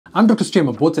I'm Dr. Stu, I'm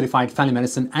a board certified family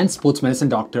medicine and sports medicine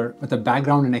doctor with a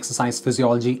background in exercise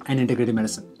physiology and integrative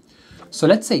medicine. So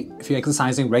let's say if you're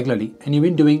exercising regularly and you've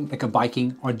been doing like a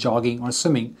biking or jogging or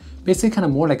swimming, basically kind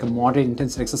of more like a moderate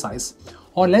intensity exercise.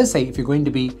 Or let's say if you're going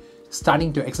to be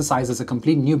starting to exercise as a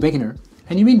complete new beginner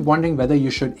and you've been wondering whether you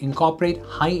should incorporate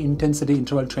high intensity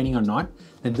interval training or not,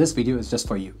 then this video is just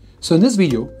for you. So in this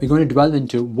video, we're going to delve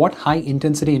into what high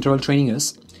intensity interval training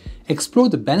is, explore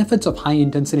the benefits of high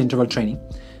intensity interval training,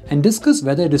 and discuss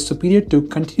whether it is superior to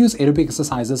continuous aerobic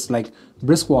exercises like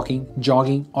brisk walking,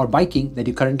 jogging, or biking that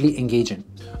you currently engage in.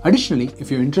 Additionally, if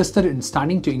you're interested in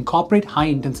starting to incorporate high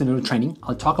intensity interval training,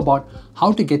 I'll talk about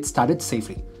how to get started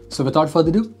safely. So without further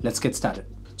ado, let's get started.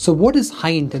 So what is high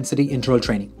intensity interval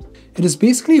training? It is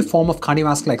basically a form of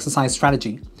cardiovascular exercise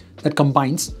strategy that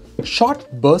combines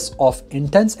short bursts of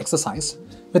intense exercise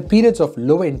with periods of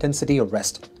lower intensity or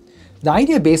rest. The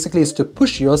idea basically is to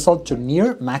push yourself to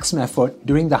near maximum effort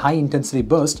during the high intensity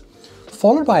burst,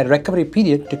 followed by a recovery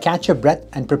period to catch your breath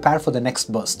and prepare for the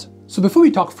next burst. So before we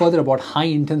talk further about high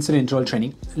intensity interval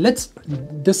training, let's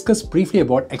discuss briefly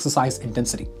about exercise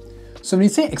intensity. So when we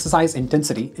say exercise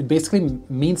intensity, it basically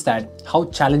means that how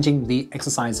challenging the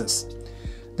exercise is.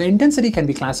 The intensity can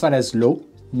be classified as low,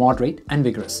 moderate, and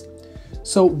vigorous.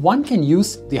 So one can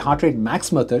use the heart rate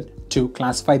max method to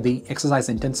classify the exercise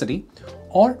intensity,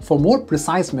 or for more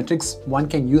precise metrics, one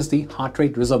can use the heart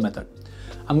rate reserve method.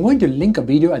 I'm going to link a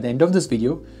video at the end of this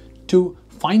video to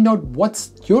find out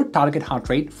what's your target heart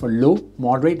rate for low,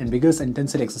 moderate, and vigorous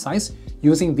intensity exercise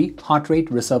using the heart rate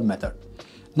reserve method.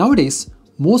 Nowadays,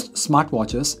 most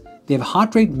smartwatches, they have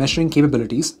heart rate measuring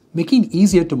capabilities, making it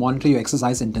easier to monitor your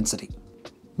exercise intensity.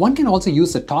 One can also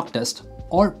use the talk test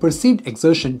or perceived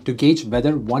exertion to gauge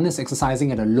whether one is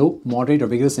exercising at a low, moderate, or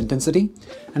vigorous intensity.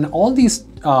 And all these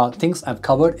things I've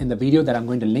covered in the video that I'm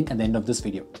going to link at the end of this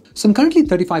video. So I'm currently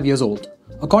 35 years old.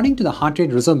 According to the heart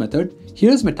rate reserve method,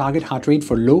 here's my target heart rate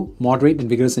for low, moderate, and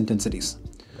vigorous intensities.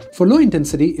 For low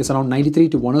intensity is around 93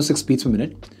 to 106 beats per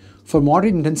minute. For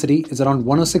moderate intensity is around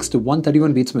 106 to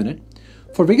 131 beats per minute.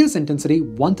 For vigorous intensity,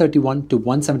 131 to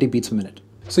 170 beats per minute.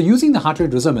 So using the heart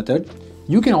rate reserve method,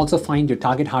 you can also find your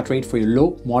target heart rate for your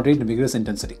low, moderate, and vigorous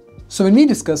intensity. So when we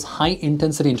discuss high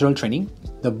intensity interval training,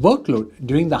 the workload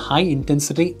during the high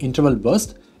intensity interval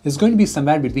burst is going to be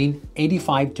somewhere between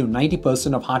 85 to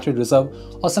 90% of heart rate reserve,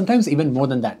 or sometimes even more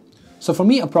than that. So for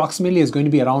me, approximately is going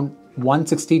to be around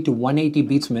 160 to 180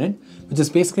 beats per minute, which is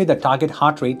basically the target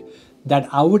heart rate that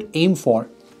I would aim for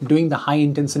during the high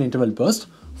intensity interval burst,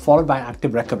 followed by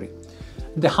active recovery.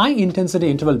 The high intensity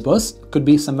interval burst could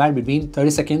be somewhere between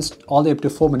 30 seconds all the way up to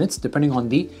 4 minutes, depending on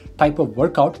the type of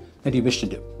workout that you wish to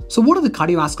do. So what are the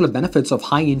cardiovascular benefits of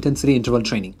high intensity interval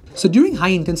training? So during high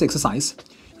intensity exercise,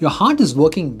 your heart is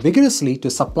working vigorously to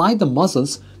supply the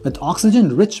muscles with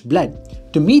oxygen-rich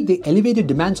blood to meet the elevated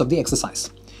demands of the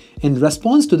exercise. In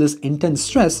response to this intense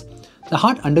stress, the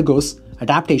heart undergoes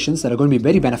adaptations that are going to be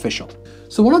very beneficial.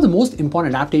 So one of the most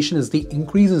important adaptations is the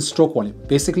increase in stroke volume,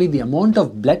 basically the amount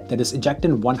of blood that is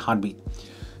ejected in one heartbeat.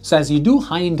 So as you do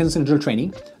high intensity interval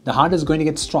training, the heart is going to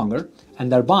get stronger,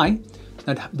 and thereby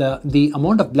that the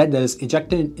amount of blood that is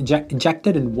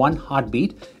injected in one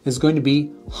heartbeat is going to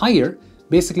be higher.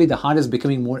 Basically, the heart is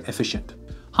becoming more efficient.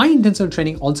 High intensity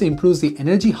training also improves the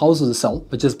energy house of the cell,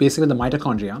 which is basically the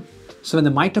mitochondria. So when the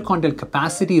mitochondrial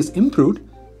capacity is improved,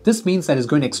 this means that it's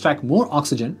going to extract more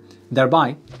oxygen,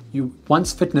 thereby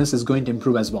one's fitness is going to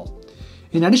improve as well.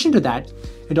 In addition to that,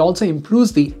 it also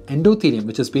improves the endothelium,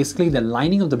 which is basically the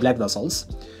lining of the blood vessels,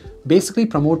 basically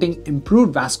promoting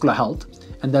improved vascular health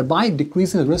and thereby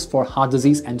decreasing the risk for heart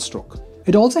disease and stroke.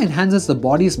 It also enhances the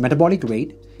body's metabolic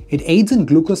rate, it aids in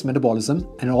glucose metabolism,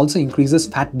 and it also increases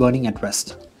fat burning at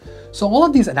rest. So all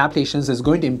of these adaptations is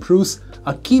going to improve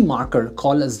a key marker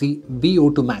called as the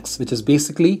VO2 max, which is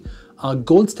basically a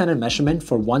gold standard measurement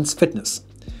for one's fitness.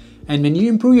 And when you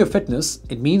improve your fitness,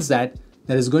 it means that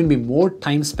there is going to be more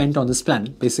time spent on this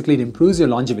planet. Basically, it improves your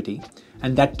longevity,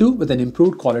 and that too with an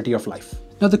improved quality of life.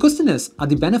 Now the question is, are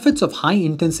the benefits of high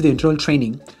intensity interval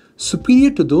training superior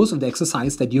to those of the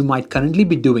exercise that you might currently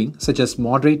be doing, such as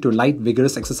moderate to light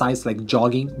vigorous exercise like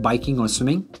jogging, biking, or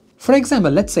swimming? For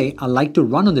example, let's say I like to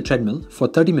run on the treadmill for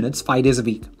 30 minutes 5 days a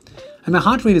week, and my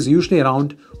heart rate is usually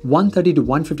around 130 to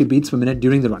 150 beats per minute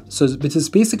during the run, so which is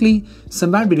basically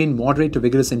somewhere between moderate to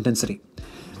vigorous intensity.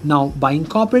 Now, by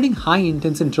incorporating high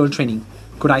intensity interval training,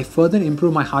 could I further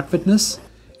improve my heart fitness?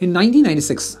 In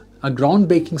 1996, a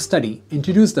groundbreaking study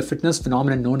introduced the fitness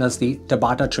phenomenon known as the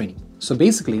Tabata training. So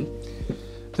basically,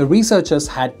 the researchers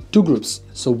had two groups.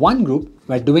 So one group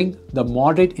were doing the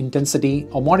moderate intensity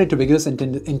or moderate to vigorous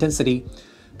intensity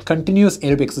continuous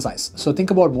aerobic exercise. So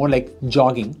think about more like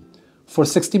jogging for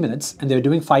 60 minutes and they were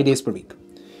doing 5 days per week.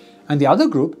 And the other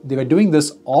group, they were doing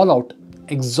this all-out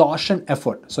exhaustion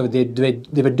effort. So they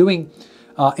were doing,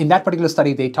 in that particular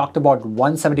study, they talked about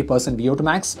 170% VO2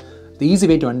 max. The easy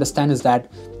way to understand is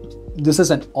that this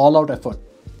is an all-out effort.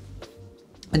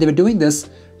 And they were doing this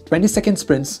 20-second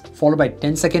sprints followed by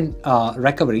 10-second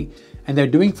recovery, and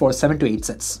they're doing for 7 to 8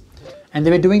 sets. And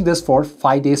they were doing this for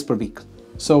 5 days per week.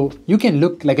 So you can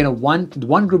look like,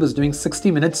 one group is doing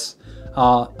 60 minutes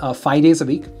 5 days a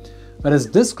week, whereas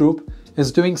this group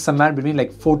is doing somewhere between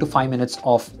like 4 to 5 minutes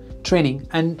of training,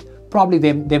 and probably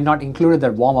they've not included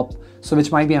their warm-up, so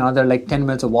which might be another like 10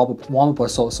 minutes of warm-up or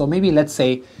so. So maybe let's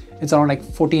say it's around like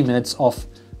 14 minutes of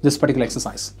this particular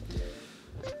exercise.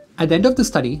 At the end of the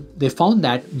study, they found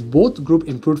that both group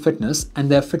improved fitness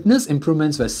and their fitness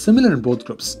improvements were similar in both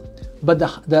groups. But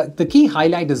the key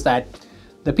highlight is that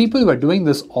the people who are doing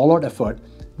this all-out effort,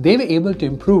 they were able to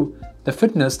improve the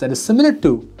fitness that is similar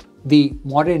to the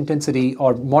moderate intensity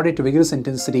or moderate to vigorous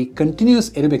intensity continuous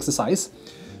aerobic exercise.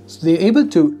 So they're able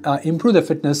to improve the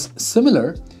fitness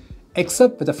similar,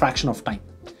 except with a fraction of time.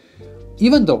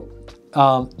 Even though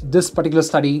this particular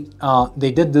study,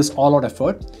 they did this all-out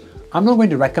effort, I'm not going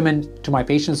to recommend to my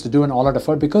patients to do an all-out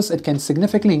effort because it can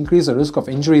significantly increase the risk of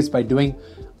injuries by doing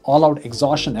all-out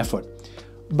exhaustion effort.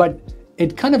 But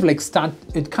it kind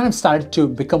of started to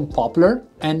become popular,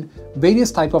 and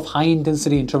various type of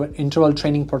high-intensity interval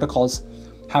training protocols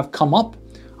have come up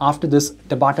after this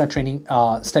Tabata training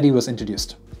study was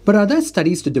introduced. But are there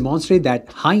studies to demonstrate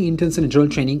that high-intensity interval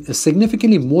training is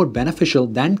significantly more beneficial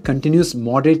than continuous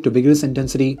moderate to vigorous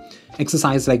intensity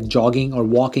exercise like jogging or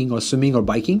walking or swimming or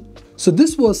biking? So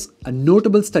this was a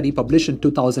notable study published in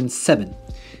 2007,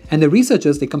 and the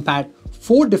researchers, they compared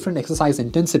 4 different exercise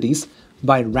intensities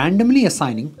by randomly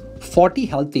assigning 40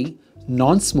 healthy,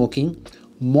 non-smoking,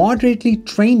 moderately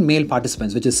trained male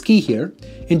participants, which is key here,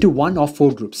 into one of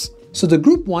 4 groups. So the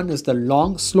group 1 is the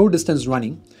long, slow distance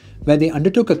running, where they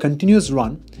undertook a continuous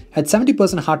run at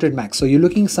 70% heart rate max. So you're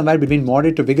looking somewhere between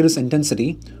moderate to vigorous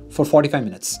intensity for 45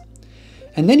 minutes.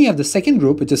 And then you have the second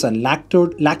group, which is a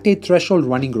lactate threshold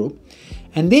running group.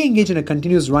 And they engage in a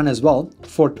continuous run as well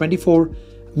for 24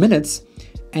 minutes.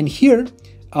 And here,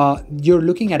 you're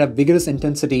looking at a vigorous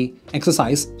intensity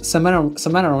exercise, somewhere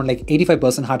around like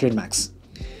 85% heart rate max.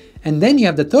 And then you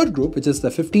have the third group, which is the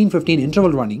 15-15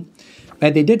 interval running,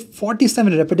 where they did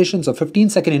 47 repetitions of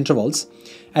 15-second intervals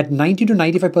at 90 to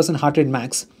 95% heart rate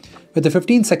max with a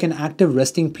 15-second active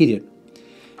resting period.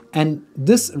 And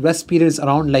this rest period is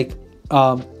around like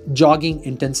jogging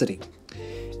intensity.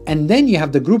 And then you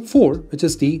have the group 4, which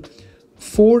is the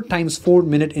 4 times 4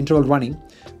 minute interval running,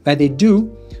 where they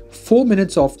do 4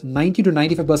 minutes of 90 to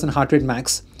 95% heart rate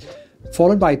max,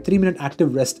 followed by a 3-minute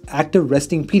active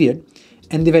resting period.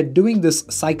 And they were doing this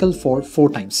cycle for 4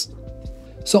 times.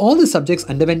 So all the subjects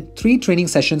underwent 3 training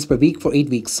sessions per week for 8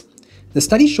 weeks. The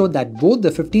study showed that both the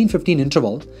 15-15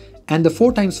 interval and the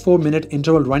 4 times 4 minute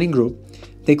interval running group,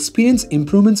 they experienced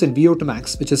improvements in VO2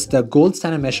 max, which is the gold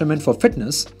standard measurement for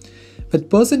fitness, with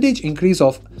percentage increase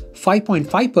of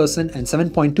 5.5% and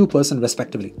 7.2%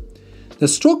 respectively. The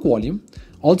stroke volume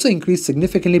also increased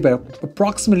significantly by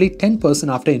approximately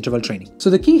 10% after interval training.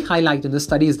 So the key highlight in this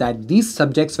study is that these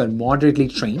subjects were moderately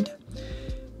trained.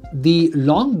 The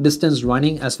long distance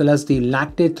running as well as the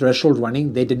lactate threshold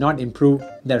running, they did not improve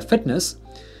their fitness.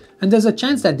 And there's a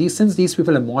chance that since these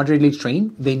people are moderately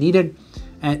trained, they needed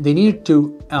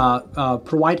to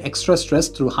provide extra stress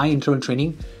through high interval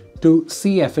training to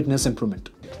see a fitness improvement.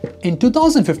 In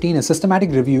 2015, a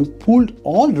systematic review pooled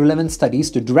all relevant studies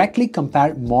to directly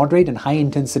compare moderate and high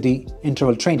intensity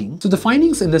interval training. So the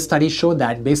findings in this study show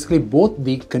that basically both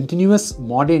the continuous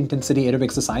moderate intensity aerobic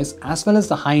exercise as well as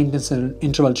the high intensity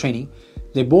interval training,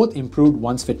 they both improved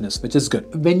one's fitness, which is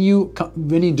good. When you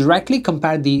directly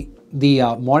compare the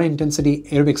moderate intensity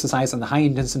aerobic exercise and the high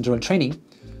intensity interval training,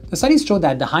 the studies show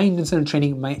that the high intensity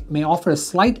training may offer a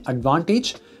slight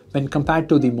advantage when compared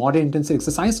to the moderate intensity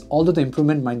exercise, although the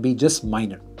improvement might be just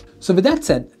minor. So with that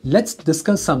said, let's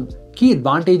discuss some key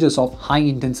advantages of high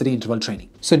intensity interval training.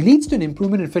 So it leads to an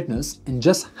improvement in fitness in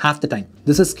just half the time.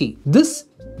 This is key. This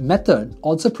method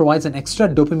also provides an extra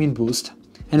dopamine boost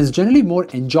and is generally more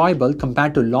enjoyable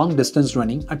compared to long distance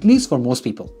running, at least for most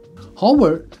people.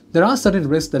 However, there are certain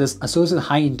risks that is associated with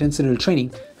high intensity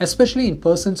training, especially in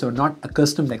persons who are not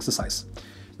accustomed to exercise.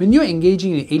 When you're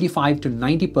engaging in 85 to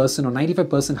 90% or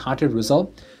 95% heart rate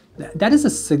result, that is a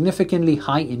significantly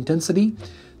high intensity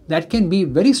that can be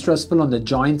very stressful on the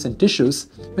joints and tissues,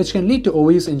 which can lead to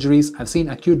overuse injuries. I've seen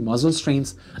acute muscle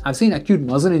strains. I've seen acute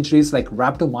muscle injuries like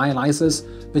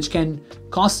rhabdomyolysis, which can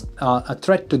cause a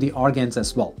threat to the organs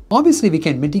as well. Obviously, we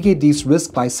can mitigate these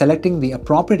risks by selecting the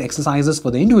appropriate exercises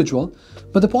for the individual,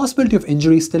 but the possibility of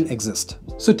injury still exists.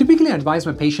 So typically I advise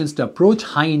my patients to approach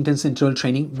high-intensity interval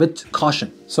training with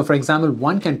caution. So for example,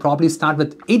 one can probably start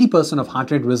with 80% of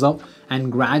heart rate reserve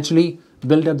and gradually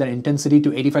build up their intensity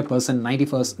to 85%,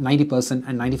 90%,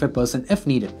 and 95% if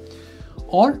needed.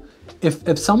 Or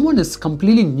if someone is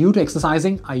completely new to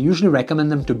exercising, I usually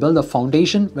recommend them to build a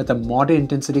foundation with a moderate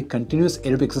intensity continuous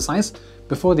aerobic exercise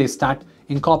before they start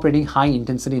incorporating high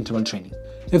intensity interval training.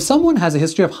 If someone has a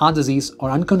history of heart disease or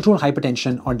uncontrolled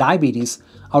hypertension or diabetes,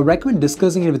 I would recommend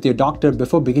discussing it with your doctor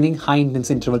before beginning high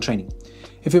intensity interval training.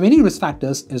 If you have any risk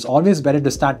factors, it is always better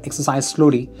to start exercise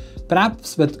slowly,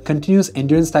 perhaps with continuous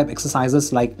endurance type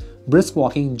exercises like brisk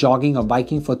walking, jogging, or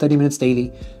biking for 30 minutes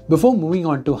daily before moving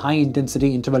on to high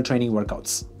intensity interval training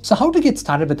workouts. So how to get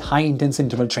started with high intensity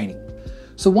interval training?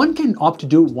 So one can opt to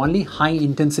do only high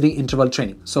intensity interval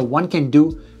training. So one can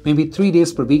do maybe 3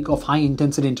 days per week of high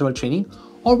intensity interval training,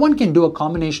 or one can do a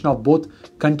combination of both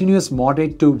continuous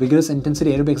moderate to vigorous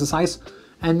intensity aerobic exercise,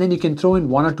 and then you can throw in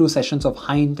 1 or 2 sessions of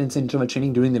high intensity interval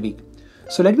training during the week.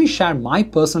 So let me share my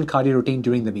personal cardio routine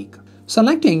during the week. So I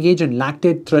like to engage in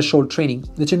lactate threshold training,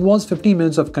 which involves 15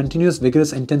 minutes of continuous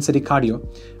vigorous intensity cardio,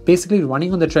 basically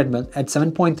running on the treadmill at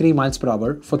 7.3 miles per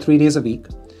hour for 3 days a week.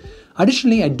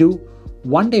 Additionally, I do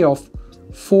 1 day of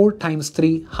 4 times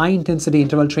 3 high intensity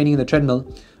interval training in the treadmill,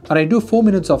 where I do 4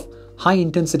 minutes of high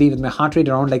intensity with my heart rate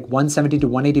around like 170 to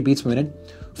 180 beats per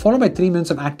minute, followed by 3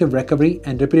 minutes of active recovery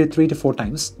and repeated 3 to 4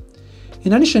 times.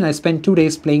 In addition, I spend 2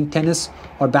 days playing tennis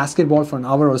or basketball for an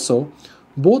hour or so,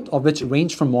 both of which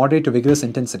range from moderate to vigorous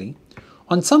intensity.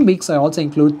 On some weeks, I also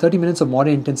include 30 minutes of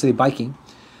moderate intensity biking.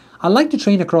 I like to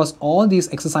train across all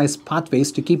these exercise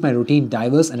pathways to keep my routine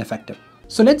diverse and effective.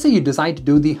 So let's say you decide to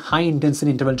do the high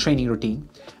intensity interval training routine,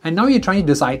 and now you're trying to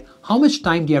decide how much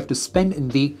time do you have to spend in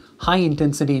the high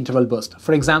intensity interval burst.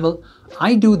 For example,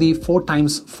 I do the 4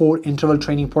 times 4 interval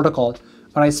training protocol,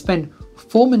 where I spend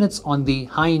 4 minutes on the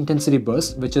high intensity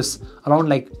burst, which is around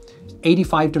like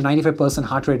 85 to 95%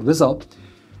 heart rate reserve.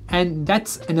 And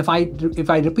if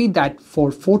I repeat that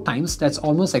for 4 times, that's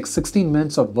almost like 16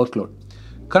 minutes of workload.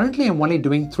 Currently, I'm only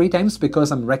doing 3 times because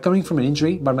I'm recovering from an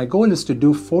injury, but my goal is to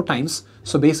do 4 times,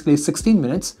 so basically 16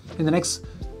 minutes in the next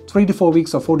 3 to 4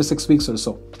 weeks or 4 to 6 weeks or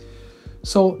so.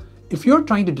 So if you're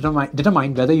trying to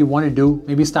determine whether you want to do,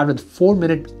 maybe start with 4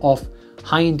 minutes of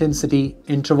high intensity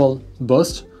interval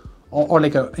burst or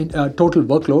like a total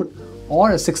workload,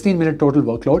 or a 16-minute total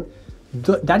workload,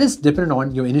 that is dependent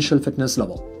on your initial fitness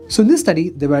level. So in this study,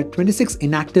 there were 26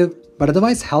 inactive but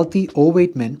otherwise healthy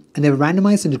overweight men, and they were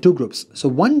randomized into 2 groups. So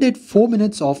one did 4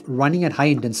 minutes of running at high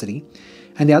intensity,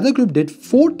 and the other group did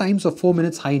 4 times of 4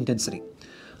 minutes high intensity.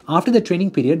 After the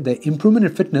training period, the improvement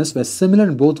in fitness was similar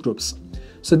in both groups.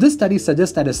 So this study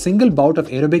suggests that a single bout of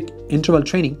aerobic interval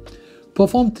training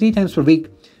performed 3 times per week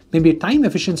may be a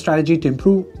time-efficient strategy to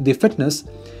improve the fitness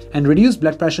and reduce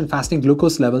blood pressure and fasting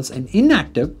glucose levels in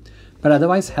inactive but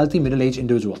otherwise healthy middle-aged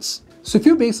individuals. So if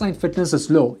your baseline fitness is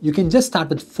low, you can just start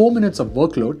with 4 minutes of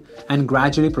workload and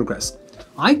gradually progress.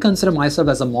 I consider myself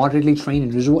as a moderately trained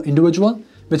individual,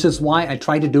 which is why I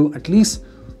try to do at least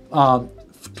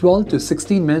 12 to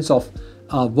 16 minutes of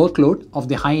workload of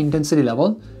the high intensity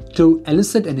level to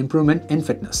elicit an improvement in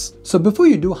fitness. So before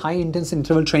you do high intensity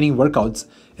interval training workouts,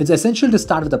 it's essential to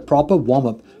start with a proper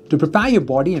warm-up to prepare your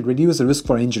body and reduce the risk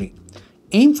for injury.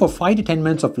 Aim for 5 to 10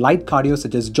 minutes of light cardio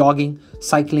such as jogging,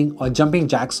 cycling, or jumping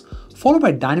jacks, followed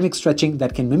by dynamic stretching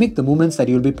that can mimic the movements that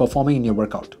you'll be performing in your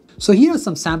workout. So here are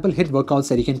some sample HIIT workouts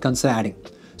that you can consider adding.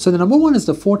 So the number one is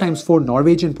the 4x4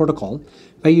 Norwegian protocol,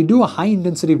 where you do a high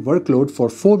intensity workload for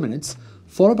 4 minutes,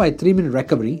 followed by 3-minute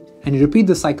recovery, and you repeat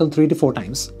the cycle 3 to 4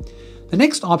 times. The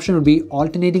next option would be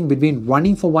alternating between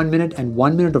running for 1 minute and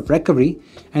 1 minute of recovery,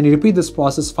 and you repeat this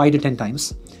process 5 to 10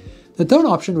 times. The third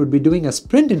option would be doing a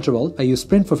sprint interval where you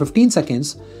sprint for 15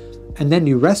 seconds and then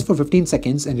you rest for 15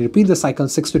 seconds and you repeat the cycle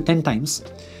 6 to 10 times.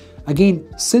 Again,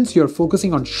 since you're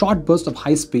focusing on short bursts of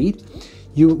high speed,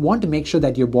 you want to make sure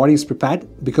that your body is prepared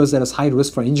because there is high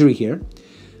risk for injury here.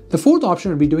 The fourth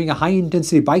option would be doing a high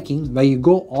intensity biking where you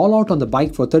go all out on the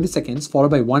bike for 30 seconds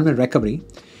followed by 1 minute recovery,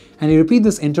 and you repeat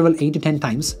this interval 8 to 10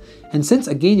 times. And since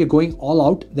again you're going all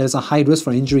out, there's a high risk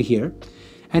for injury here.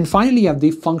 And finally, you have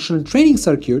the functional training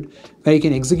circuit where you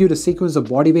can execute a sequence of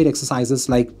bodyweight exercises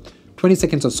like 20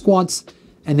 seconds of squats,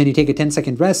 and then you take a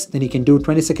 10-second rest, then you can do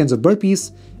 20 seconds of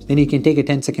burpees, then you can take a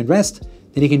 10-second rest,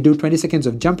 then you can do 20 seconds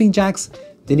of jumping jacks,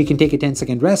 then you can take a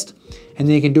 10-second rest, and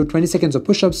then you can do 20 seconds of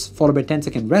push-ups followed by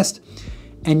 10-second rest,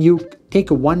 and you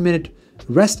take a 1-minute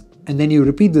rest, and then you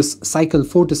repeat this cycle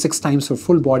 4 to 6 times for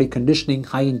full body conditioning,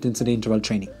 high intensity interval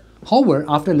training. However,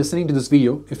 after listening to this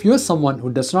video, if you are someone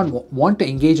who does not want to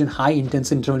engage in high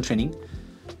intensity interval training,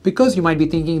 because you might be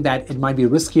thinking that it might be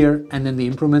riskier and then the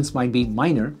improvements might be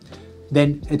minor,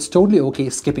 then it's totally okay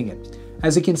skipping it.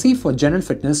 As you can see, for general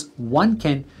fitness, one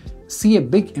can see a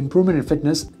big improvement in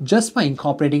fitness just by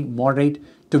incorporating moderate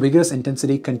to vigorous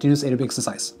intensity continuous aerobic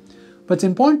exercise. But it's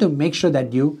important to make sure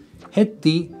that you hit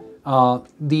the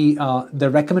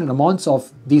recommended amounts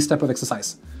of these type of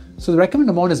exercise. So the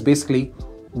recommended amount is basically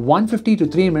 150 to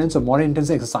 300 minutes of moderate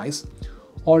intensity exercise,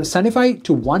 or 75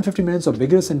 to 150 minutes of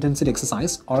vigorous intensity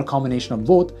exercise, or a combination of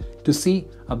both, to see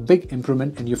a big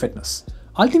improvement in your fitness.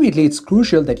 Ultimately, it's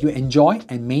crucial that you enjoy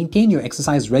and maintain your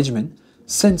exercise regimen,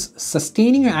 since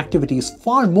sustaining your activity is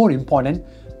far more important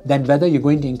than whether you're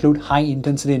going to include high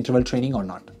intensity interval training or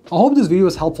not. I hope this video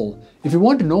was helpful. If you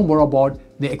want to know more about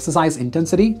the exercise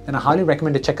intensity, then I highly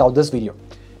recommend to check out this video.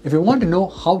 If you want to know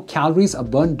how calories are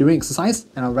burned during exercise,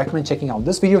 then I recommend checking out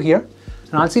this video here.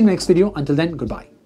 And I'll see you in the next video. Until then, goodbye.